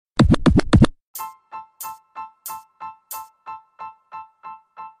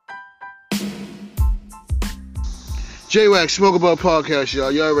J-Wax, Smoke About Podcast,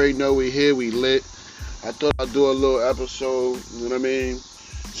 y'all. You already know we here, we lit. I thought I'd do a little episode, you know what I mean?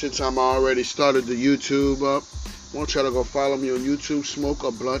 Since I'm already started the YouTube up. I want y'all to go follow me on YouTube, Smoke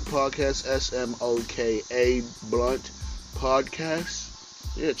a Blunt Podcast, S-M-O-K-A Blunt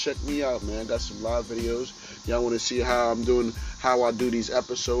Podcast. Yeah, check me out, man. I got some live videos. Y'all want to see how I'm doing, how I do these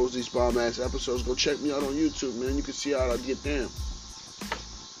episodes, these bomb-ass episodes, go check me out on YouTube, man. You can see how I get down.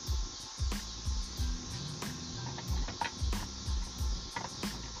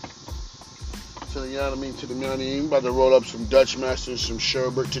 You know what I mean, to the morning. About to roll up some Dutch Master and some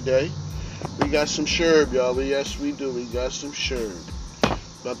sherbet today. We got some sherb, y'all. Yes, we do. We got some sherb.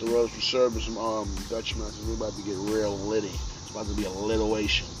 About to roll some sherb and some Dutch Master. We're about to get real litty. It's about to be a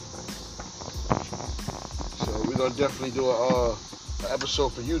lituation. So we're gonna definitely do an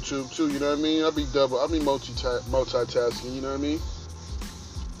episode for YouTube too. You know what I mean? I'll be multitasking. You know what I mean?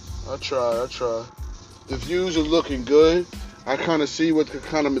 I try. The views are looking good. I kind of see what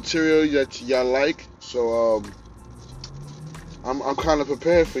kind of material that y'all like, so I'm kind of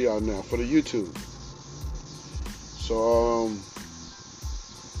prepared for y'all now for the YouTube. So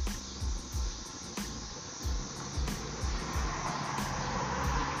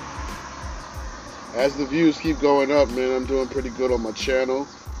as the views keep going up, man, I'm doing pretty good on my channel.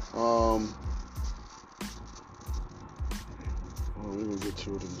 We're gonna get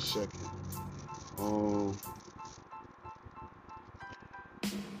to it in a second.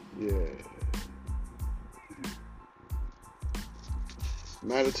 Yeah.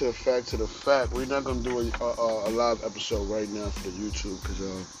 Matter to the fact, we're not gonna do a live episode right now for the YouTube because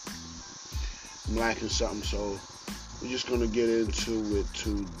I'm lacking something. So we're just gonna get into it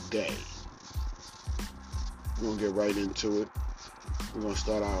today. We're gonna get right into it. We're gonna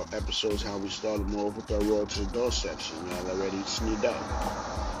start our episodes how we started them off with our Roll to the Door section. Y'all already sneaked out.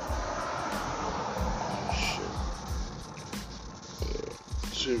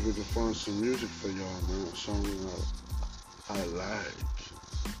 See if we can find some music for y'all, man. A song I like.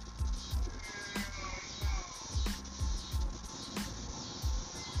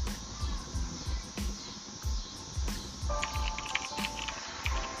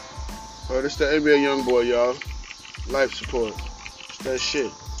 Oh, this the NBA Youngboy, y'all. Life support. It's that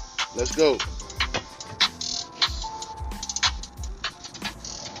shit. Let's go.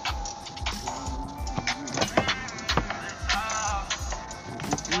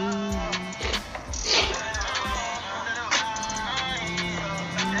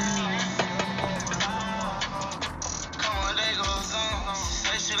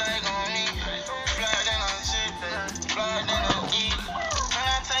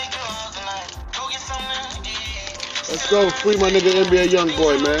 Let's go, free my nigga NBA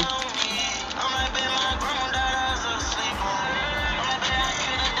Youngboy, man.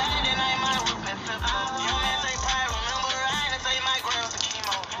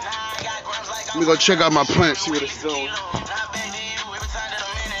 Let me go check out my plant, see what it's doing.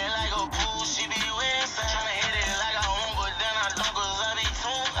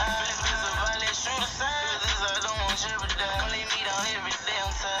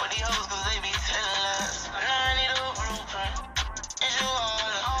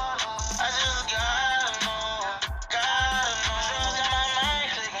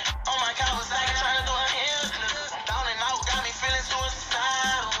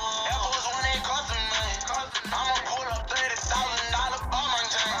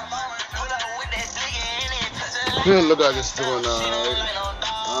 It look like it's doing alright. I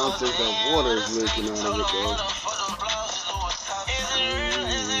don't think the water is leaking out of it though.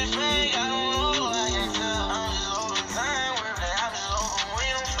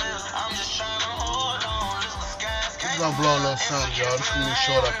 We're gonna blow a little something, y'all. This is gonna be a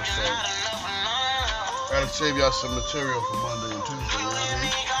short episode. Gotta save y'all some material for Monday and Tuesday, you know what I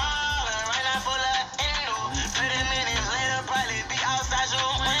mean?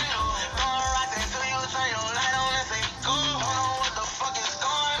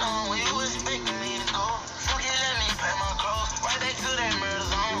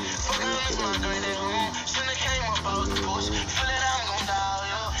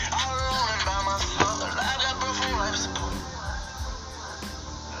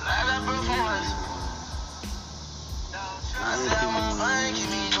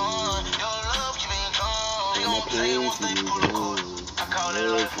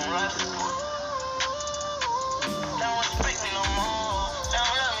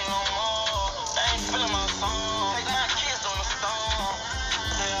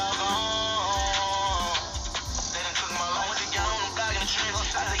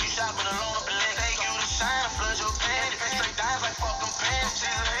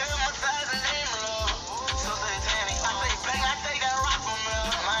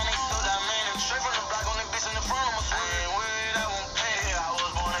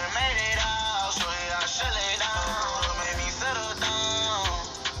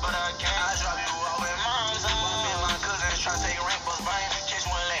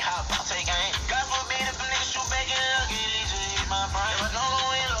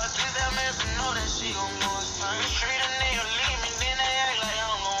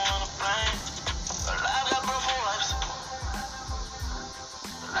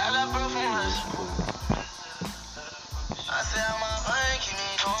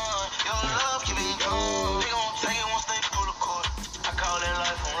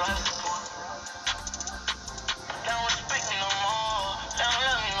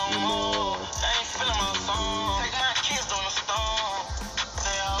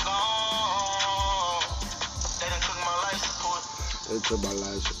 into my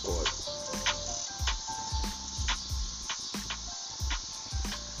life support.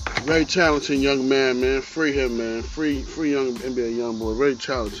 Very talented young man. Free him, man. Free young NBA young boy. Very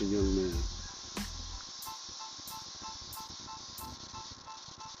talented young man.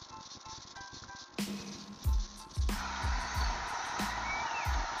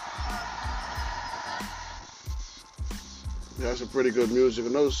 Yeah, that's some pretty good music.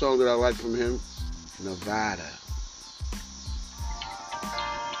 Another song that I like from him, Nevada.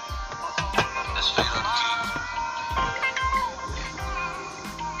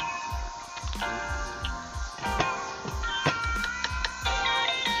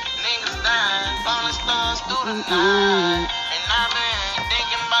 And I've been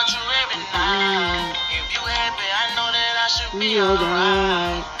thinking about you every night. If you happy, I know that I should be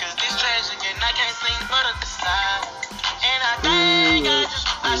alright. Cause this tragic and I can't sleep but at the side. And I think I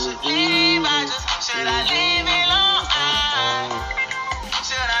should leave. Should I leave it alone?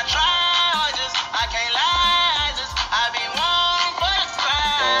 Should I try or I can't lie. I be one for the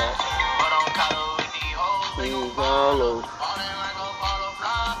cry. But I'm caught up with these hoes, they gon' follow. Falling like a follow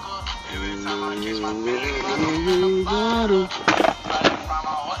blocker. Every time I catch my feelings. Bottle.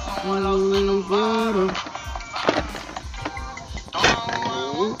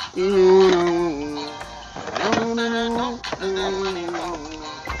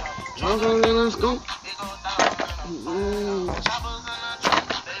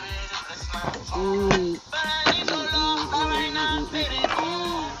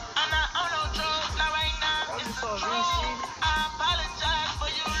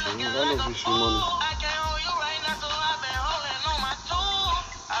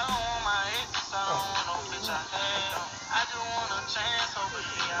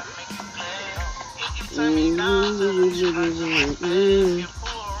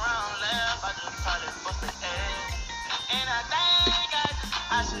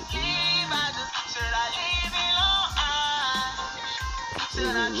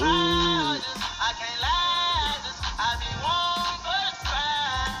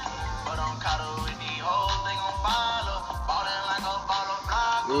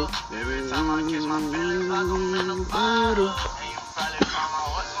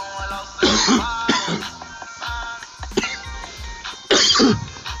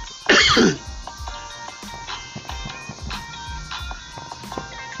 time I catch my feelings like I'm in a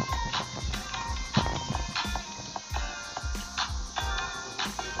bottle.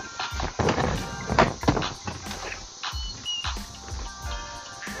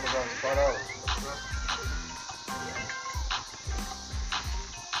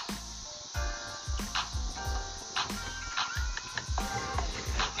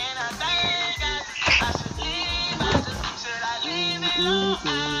 And you probably find my heart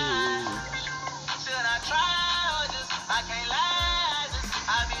somewhere lost in the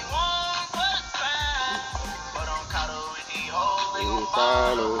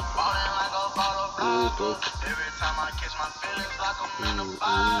Every time I catch my feelings like I'm in a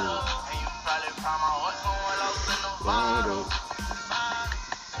bottle. And you probably find my heart somewhere lost in the bottle.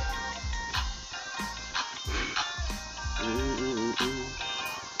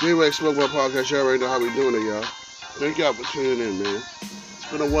 Anyway, Smoke My Podcast, y'all already know how we doing it, y'all. Thank y'all for tuning in, man. It's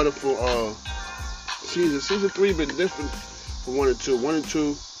been a wonderful season. Season 3 been different from 1 and 2. 1 and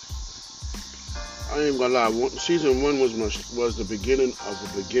 2, I ain't gonna lie. Season 1 was the beginning of the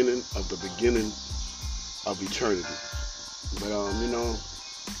beginning of the beginning of eternity. But you know,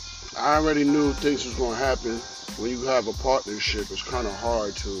 I already knew things was gonna happen. When you have a partnership, it's kind of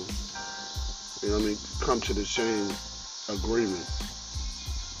hard to, you know what I mean, come to the same agreement.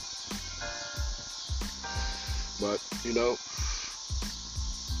 But you know,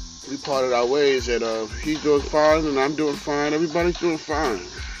 we parted our ways, and he's doing fine, and I'm doing fine. Everybody's doing fine.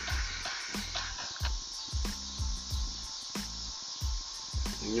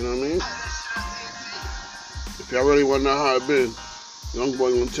 You know what I mean? If y'all really want to know how it been, young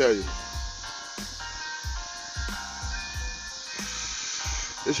boy gonna tell you.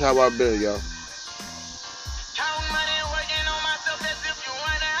 This how I been, y'all.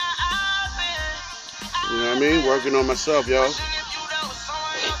 You know what I mean? Working on myself, y'all.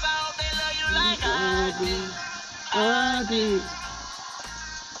 I did.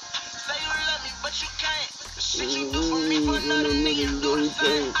 Say you love me, but you can't. The shit you do for me, for another nigga, you do the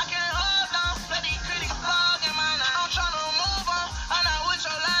same. I can't hold on, let these critics blog in my name. I'm trying to move on. I'm not with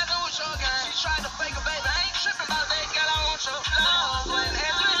your lies and with your game. She tried to fake a baby. I ain't tripping about that, girl. I want your love. When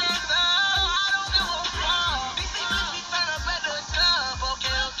every little I don't give a fuck. These bitches be turned up at the club.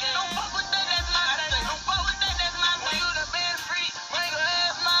 Okay. Don't fuck with that, that's my thing. Don't fuck with that, that's my thing. You done been free, bring your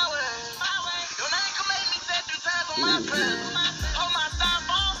ass my way. Your name can make me say 3 times on my face.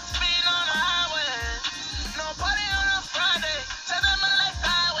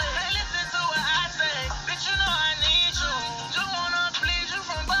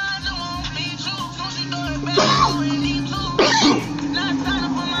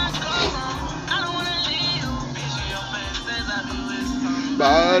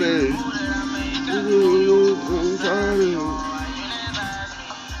 somebody.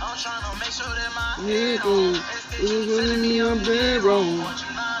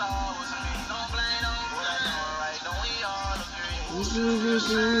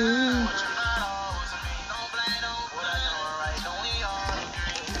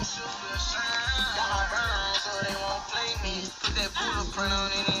 Put that bulletprint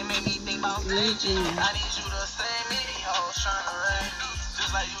on it and make me think about thinking. I need you to save me, these hoes tryna rape me.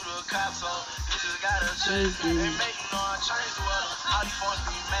 Just like you the cop, so you just gotta chase me. And make you know I changed the weather. All these phones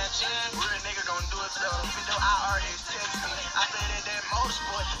be matching. Real nigga gon' do it to them. Even though IRS text me. I say that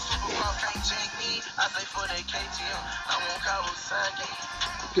motorsport, super pump can't check me. I say for that KTM, I won't Kawasaki.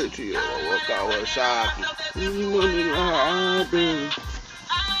 KTM, I won't Kawasaki.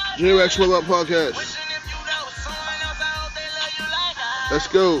 J-Rex Smoke Up Podcast. Let's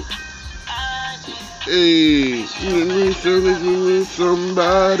go. Hey, you need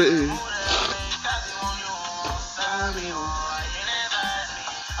somebody.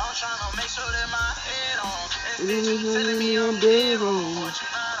 Telling me I'm dead wrong.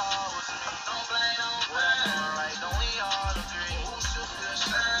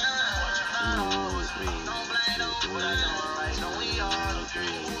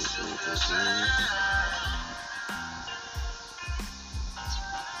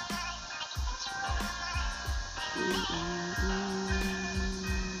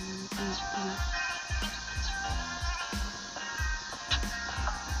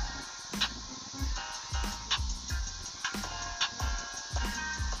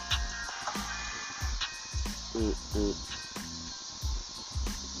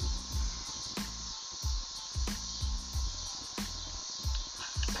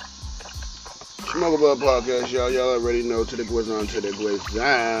 Smoke Up Podcast, y'all already know. To the Guizon, to the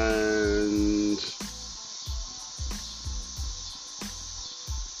Guizons.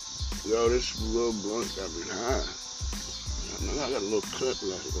 Yo, this little blunt got me high. I got a little cut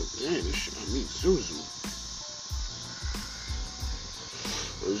like, but damn, this shit, I mean, Zuzu.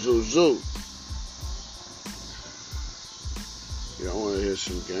 Yeah, I want to hear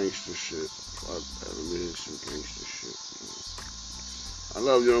some gangster shit. Fuck that, let me hear some gangster shit. I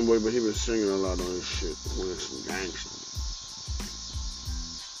love Youngboy, but he been singing a lot on his shit. I want some gangster.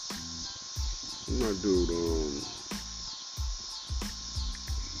 My dude,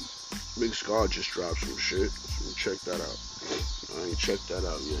 Big Scar just dropped some shit. So check that out. I ain't checked that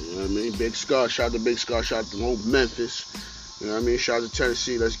out yet, you know what I mean? Big Scar, shout out to Big Scar, shout out to old Memphis. You know what I mean? Shout out to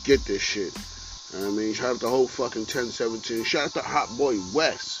Tennessee, let's get this shit. You know what I mean? Shout out to the whole fucking 1017. Shout out to Hot Boy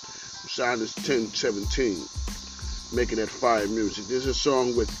West, who signed this 1017. Making that fire music. There's a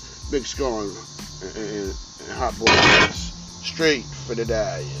song with Big Scar and Hot Boy West. Straight for the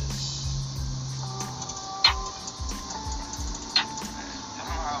diet.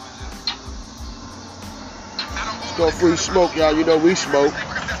 Let's go Free Smoke, y'all. You know we smoke.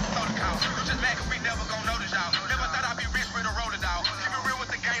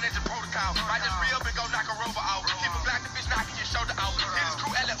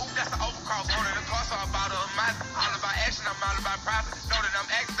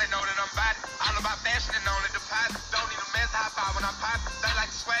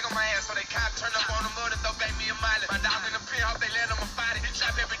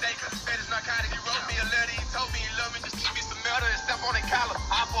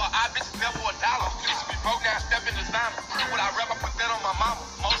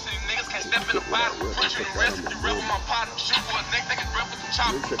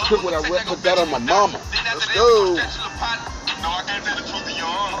 Quit what I rep, put that on my mama. Let's go.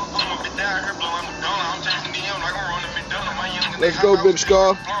 Let's go, Big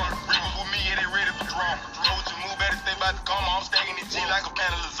Scar.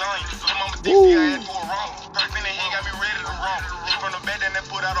 Woo.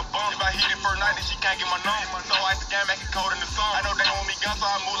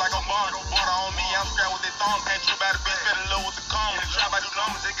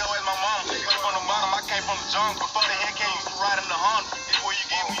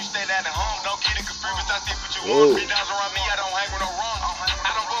 Whoa. Never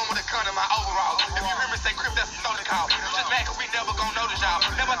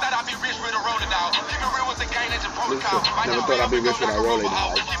thought I'd be rich when I roll it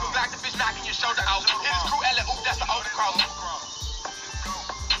out.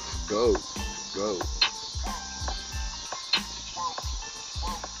 Go.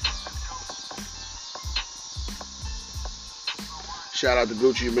 Shout out to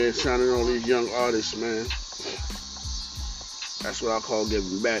Gucci, man, signing all these young artists, man. That's what I call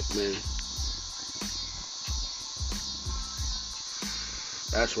giving back, man.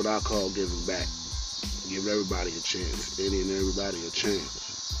 That's what I call giving back. Give everybody a chance. Any and everybody a chance.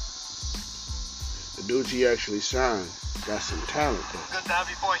 The dudes he actually signed got some talent though. Good to have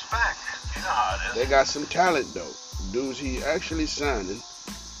you boys back. You know how it is. They got some talent though. Dudes he actually signing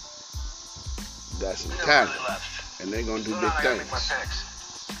got some talent. And they gonna do big things.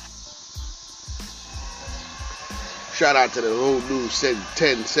 Shout out to the whole new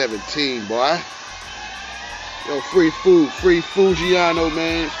 1017, boy. Yo, free food, free Fujiano,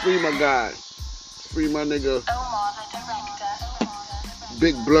 man. Free my guy. Free my nigga.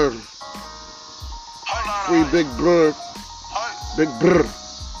 Big Blur. Free Big Blur. Big Blur.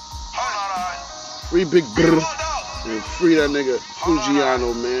 Free Big Blur. And free that nigga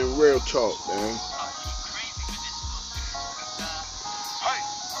Fujiano, man. Real talk, man.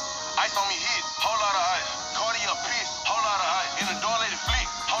 Ice on me hit, whole lot of ice. Cardi up piss, whole lot of ice. In the door, lady flick,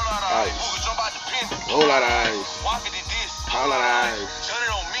 whole lot of ice. Who could jump out the pin? Whole lot of ice. Walk it this, Whole lot of ice. Shut it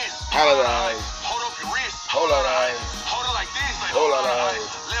on miss, Whole lot of ice. Hold up your wrist, Whole lot of ice. hold it like this, like Whole lot of ice.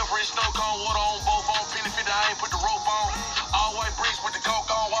 Left wrist, no cold water on both on. Penny 50, I ain't put the rope on. All white bricks with the coke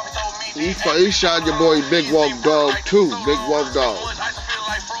on. Waffy told me. He shot your boy Big Wolf Dog too. Big Wolf Dog.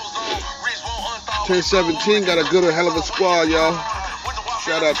 1017 got a good hell of a squad, y'all.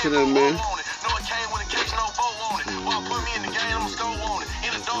 Shout out to them, man.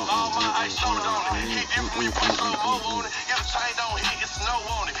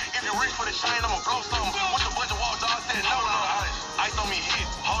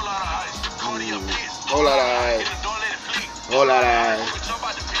 Whole lot of ice. Whole lot of ice. Whole lot of ice.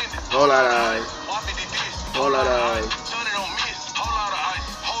 Whole lot of ice.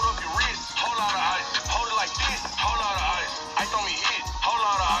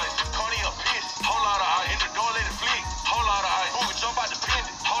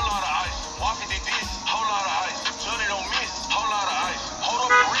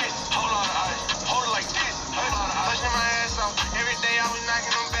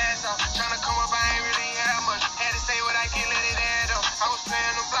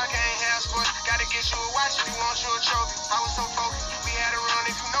 I was so focused, we had a run.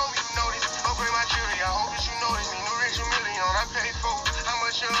 If you know me, you know this. Upgrade my jewelry, I hope that you notice me. New rich million, I paid for. How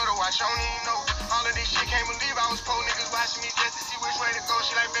much you owe to watch? I don't even know. All of this shit, can't believe I was poor. Niggas watching me just to see which way to go.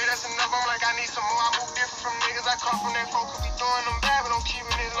 She like, babe, that's enough. I'm like, I need some more. I move different from niggas. I come from that folk who be throwing them bad, but I'm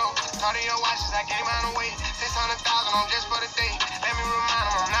keeping it low. Thought of your watches, I gave mine away. 600,000 on just for the day. Let me remind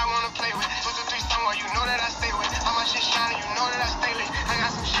them, I'm not one to play with. 2 to 3 somewhere, you know that I stay with. All my shit shining, you know that I stay lit. I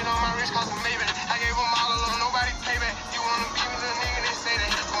got some shit on my wrist, cause some Maybach. I gave them all alone, nobody pay back. You wanna be with a nigga, they say that.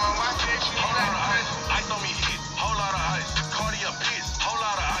 Go and watch that shit. Whole lot of ice, ice on me hit, whole lot of ice. Cardi up piss, whole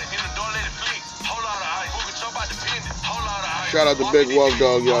lot of ice. In the door, let it flick, whole lot of ice. Who could jump out the pendant, whole lot of ice. Shout out to Big Wolf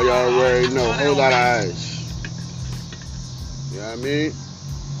Dog, y'all. Y'all already know. Whole lot of ice. You know what I mean?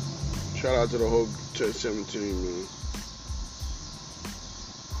 Shout out to the whole 1017, man.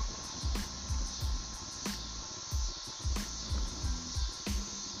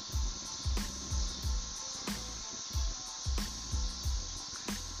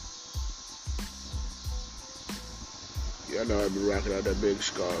 Y'all know I be rocking out that big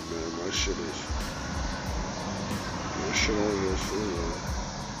scar, man. My shit on this, you know.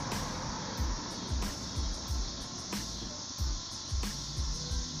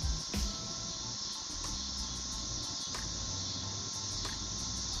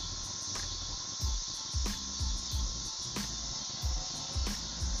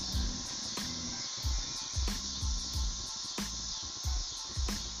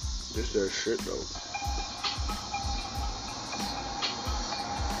 This that shit though.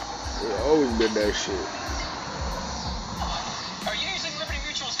 It always been that shit. Are you using Liberty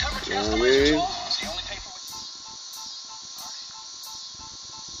Mutual's coverage You know what I customizer mean? tool? So you only pay for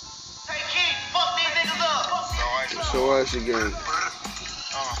Hey, Keith, fuck these niggas up. So us again.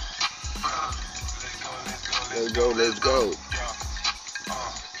 Let's go.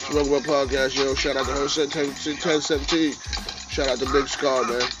 Smoke Up Podcast, yo. Shout out to whole 1017. Shout out to Big Scar,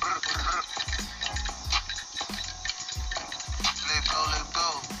 man.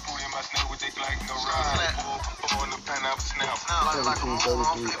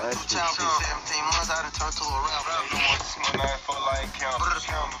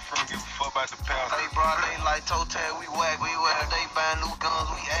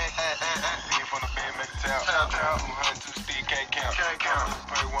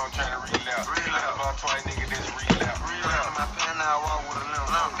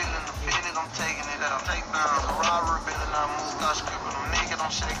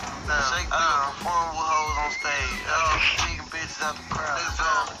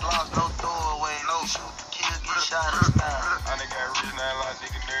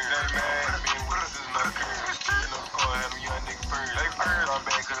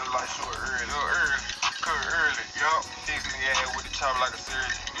 chop like a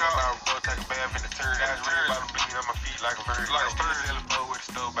surgeon. I'm both take a bath in the turd. I was ready about to bleed on my feet like a virgin. Like a virgin. Selling boat with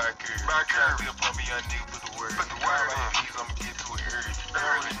the stove back here. Still put me on nigga, put the word. Put the word on. Please, I'ma get to it early.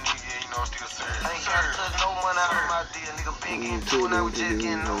 Early nigga, you know, still serving. Ain't got to no money out of my deal, nigga. Big in two, now we just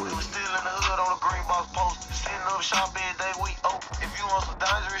getting new. We was still in the hood on the green box post. Sitting up shop every day, we open. If you want some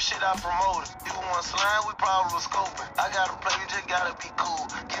dangerous shit, I promote it. If you want slime, we probably was scoping. I gotta play, you just gotta be cool.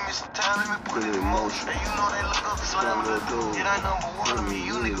 Give me some time, let me put it in motion. And you know they look up to slime to do. It ain't number one to me,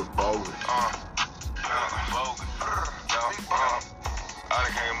 you niggas bogus. Bogus. I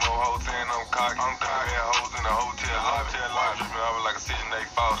done came more hoes saying I'm cocky. I'm cocky. Had hoes in the hotel lobby. Dripping over like a 6-8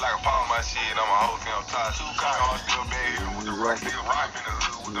 falls. Like a fall my shit, I'm a hoe thing, I'm tired. Two cars still bad here with the rock. Still rock in the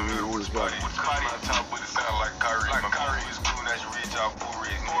hood with the middle with the body. With the body on top, but it sound like Kyrie. Like my Kyrie is cool, now you reach out for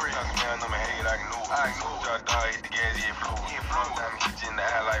it. Talking down on my head, I can know it. Y'all dog hit the gas, he ain't flew. I'm hit you in the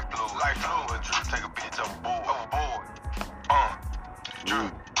eye like flu. Like flu. But Drew take a bitch overboard.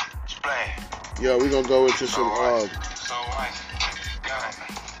 Drew, splash. Yo, we gonna go into some So white.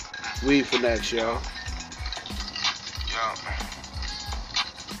 weed fanatics, y'all.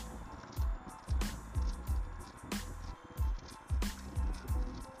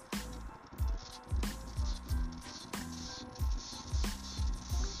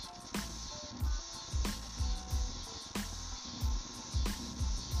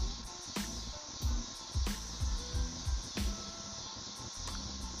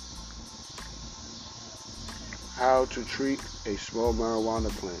 How to treat a small marijuana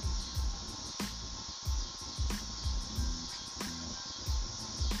plant.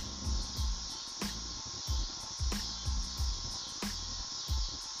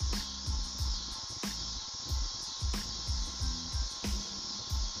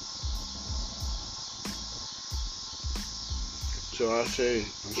 So I say, I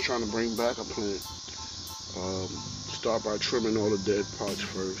was trying to bring back a plant. Start by trimming all the dead parts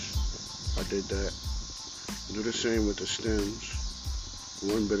first. I did that. Do the same with the stems,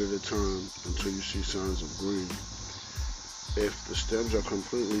 one bit at a time until you see signs of green. If the stems are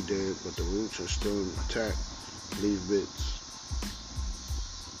completely dead but the roots are still intact, leave bits.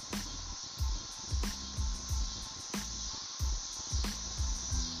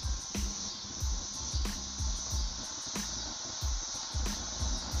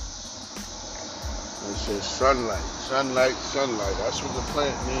 It says sunlight, sunlight, sunlight. That's what the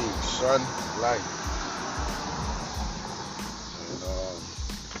plant needs, sunlight.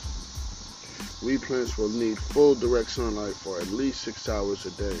 Weed plants will need full direct sunlight for at least 6 hours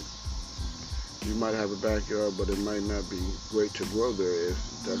a day. You might have a backyard, but it might not be great to grow there if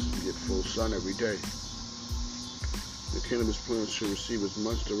it doesn't get full sun every day. The cannabis plants should receive as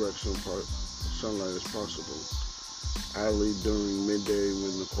much direct sunlight as possible, ideally during midday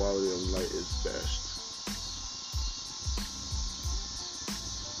when the quality of light is best.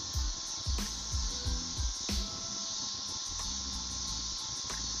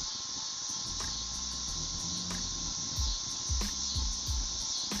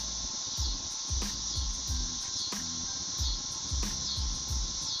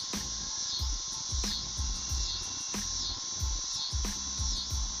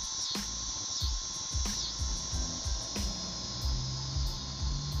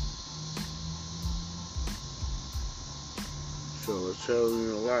 So it's telling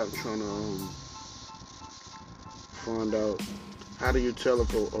me a lot. I'm trying to find out, how do you tell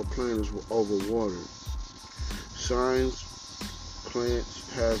if a plant is overwatered? Signs: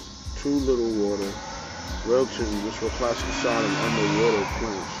 plants have too little water. Wilting, this will classify them underwater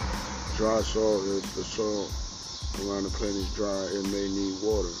plants. Dry soil: if the soil around the plant is dry, it may need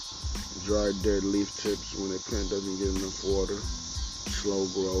water. Dry, dead leaf tips: when a plant doesn't get enough water. Slow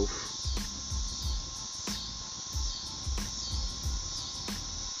growth.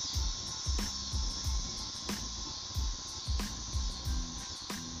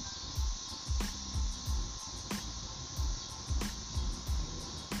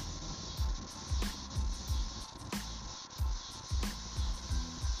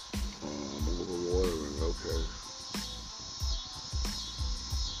 Okay.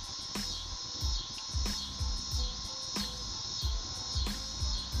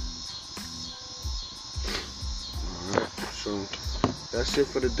 Alright, so that's it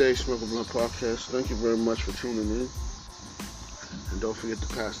for the day, Smoke a Blunt Podcast. Thank you very much for tuning in. And don't forget to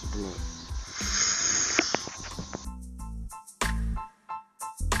pass the blunt.